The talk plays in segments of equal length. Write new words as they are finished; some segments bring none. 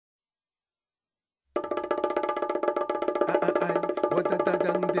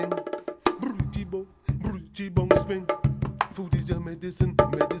spring. Food is your medicine,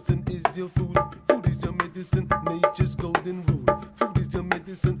 medicine is your food. Food is your medicine, nature's golden rule. Food is your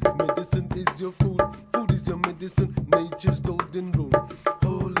medicine, medicine is your food. Food is your medicine, nature's golden rule.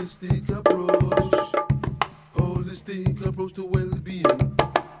 Holistic approach, holistic approach to well-being.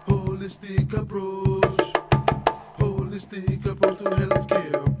 Holistic approach, holistic approach to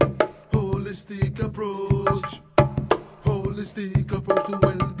healthcare. Holistic approach, holistic approach to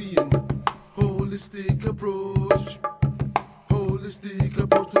well-being. Holistic approach, holistic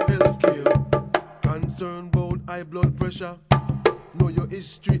approach to healthcare. Concern about high blood pressure, know your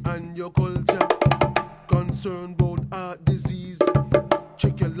history and your culture. Concern about heart disease,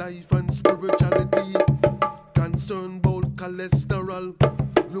 check your life and spirituality. Concern about cholesterol,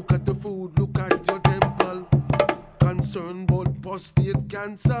 look at the food, look at your temple. Concern about prostate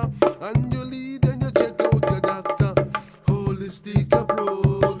cancer, and you lead and you check out your doctor. Holistic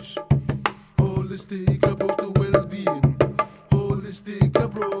approach, holistic approach to well-being. Holistic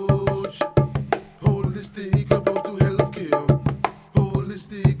approach, holistic approach to healthcare.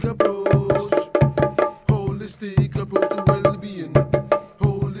 Holistic approach, holistic approach to well-being.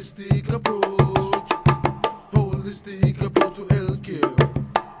 Holistic approach, holistic approach to healthcare.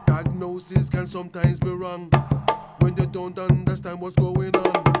 Diagnosis can sometimes be wrong when you don't understand what's going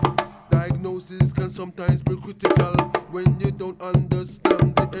on. Diagnosis can sometimes be critical when you don't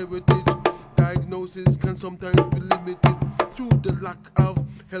understand the heritage. Diagnosis can sometimes be limited through the lack of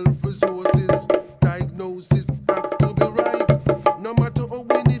health resources. Diagnosis have to be right, no matter how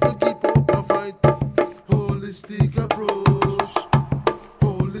we need to keep up a fight. Holistic approach,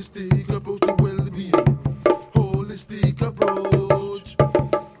 holistic approach to well-being. Holistic approach,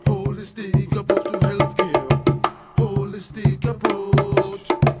 holistic approach to healthcare. Holistic approach,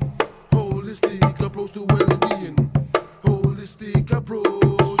 holistic approach to well-being. Holistic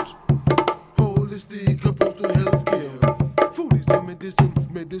approach, holistic approach to healthcare. Food is your medicine,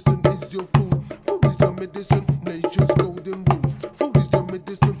 medicine is your food. Food is your medicine, nature's gold.